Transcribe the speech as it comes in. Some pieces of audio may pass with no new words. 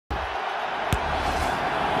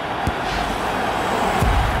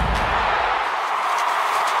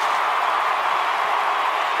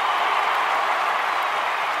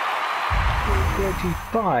City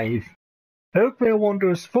 5, Oakvale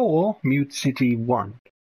Wanderers 4, Mute City 1,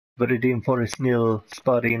 Viridian Forest 0,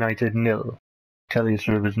 Sparta United 0, Tellius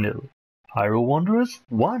Rivers 0, Hyrule Wanderers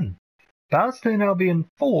 1, Palestine Albion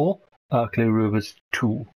 4, Arkley Rovers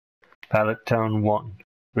 2, Pallet Town 1,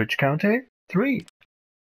 Rich County 3,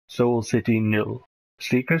 Soul City 0,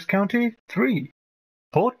 Seacrest County 3,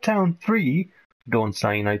 Port Town 3,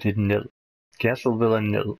 Dawnstar United 0, Castle Villa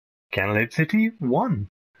 0, Canalade City 1,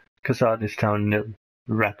 Casadis Town 0,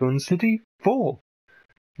 Raccoon City 4,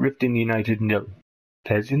 Riften United 0,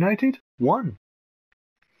 PES United 1.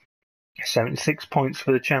 76 points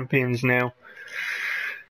for the champions now.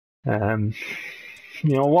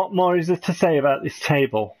 What more is there to say about this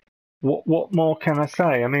table? What more can I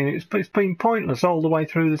say? I mean, it's been pointless all the way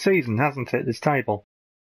through the season, hasn't it, this table?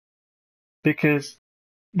 Because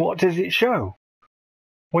what does it show?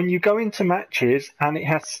 When you go into matches and it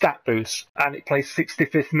has stat boosts and it plays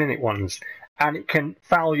 65th minute ones and it can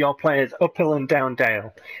foul your players uphill and down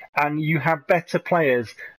dale and you have better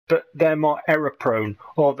players but they're more error prone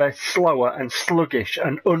or they're slower and sluggish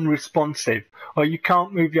and unresponsive or you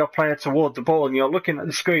can't move your player toward the ball and you're looking at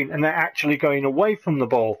the screen and they're actually going away from the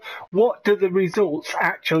ball, what do the results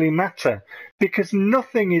actually matter? Because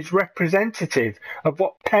nothing is representative of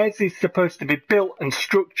what PES is supposed to be built and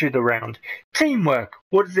structured around. Teamwork,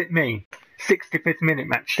 what does it mean? 65th minute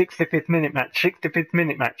match, 65th minute match, 65th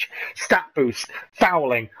minute match, stat boost,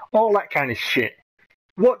 fouling, all that kind of shit.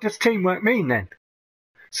 What does teamwork mean then?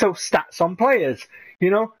 So stats on players,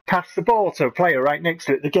 pass the ball to a player right next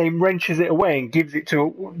to it. The game wrenches it away and gives it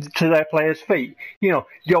to their player's feet. Your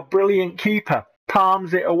brilliant keeper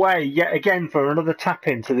palms it away yet again for another tap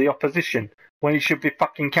into the opposition when he should be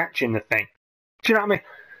fucking catching the thing. Do you know what I mean?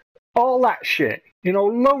 All that shit,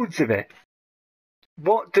 loads of it.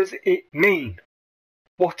 What does it mean?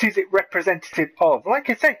 What is it representative of? Like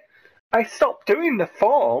I say, I stopped doing the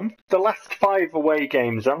form the last 5 away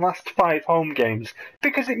games and last 5 home games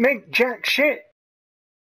because it meant jack shit.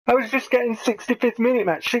 I was just getting 65th minute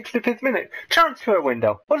match, 65th minute. Transfer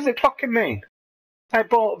window. What does it fucking mean? I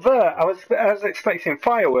bought Vert. I was expecting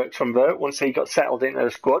fireworks from Vert once he got settled into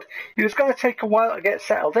the squad. He was going to take a while to get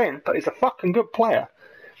settled in, but he's a fucking good player.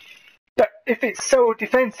 But if it's so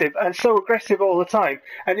defensive and so aggressive all the time,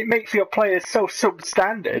 and it makes your players so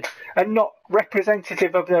substandard and not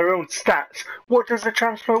representative of their own stats, what does the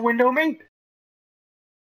transfer window mean?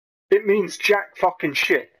 It means jack fucking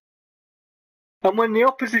shit. And when the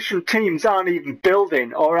opposition teams aren't even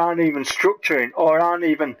building, or aren't even structuring, or aren't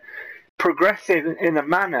even progressive in a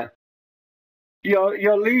manner,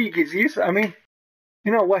 your league is useless. I mean,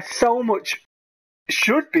 we're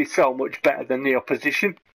should be so much better than the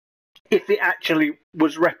opposition. If it actually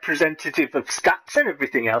was representative of stats and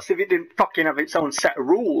everything else, if it didn't fucking have its own set of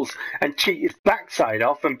rules and cheat its backside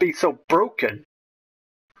off and be so broken.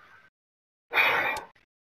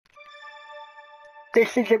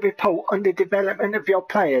 This is a report on the development of your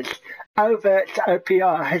players. Overt's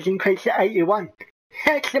OPR has increased to 81.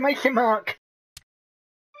 Exclamation mark!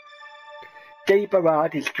 D.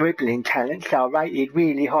 Berardi's dribbling talents are rated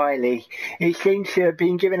really highly. He seems to have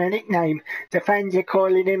been given a nickname. The fans are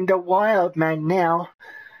calling him the Wild Man now.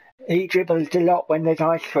 He dribbles a lot when there's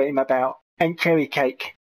ice cream about. And cherry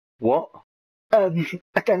cake. What? I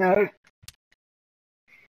don't know.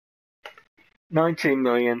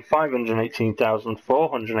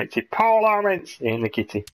 19,518,480 polar mints in the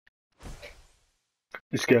kitty.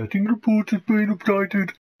 The scouting report has been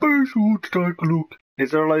updated. Be sure to take a look.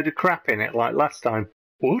 Is there a load of crap in it like last time?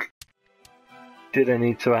 What? Did I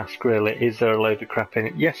need to ask really? Is there a load of crap in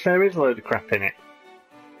it? Yes, there is a load of crap in it.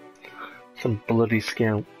 Some bloody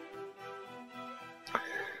scout.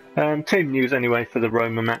 Team news anyway for the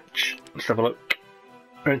Roma match. Let's have a look.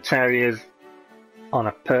 Renteria's on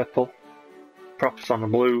a purple. Props on a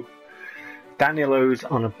blue. Danielo's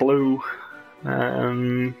on a blue.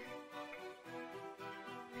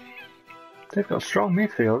 They've got a strong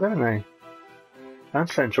midfield, haven't they? And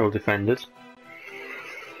central defenders.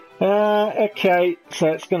 Okay, so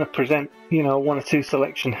it's going to present, 1 or 2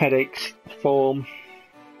 selection headaches. Form.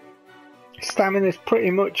 Stamina's pretty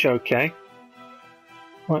much okay.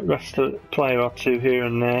 Might rest a player or 2 here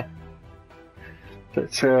and there.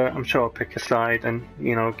 But I'm sure I'll pick a side and,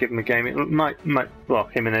 give him a game. It might,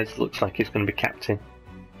 Jimenez looks like he's going to be captain.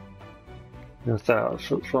 So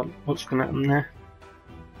what's going to happen there?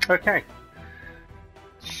 Okay.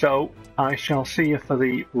 So, I shall see you for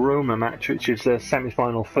the Roma match, which is the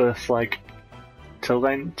semi-final first leg. Till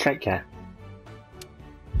then, take care.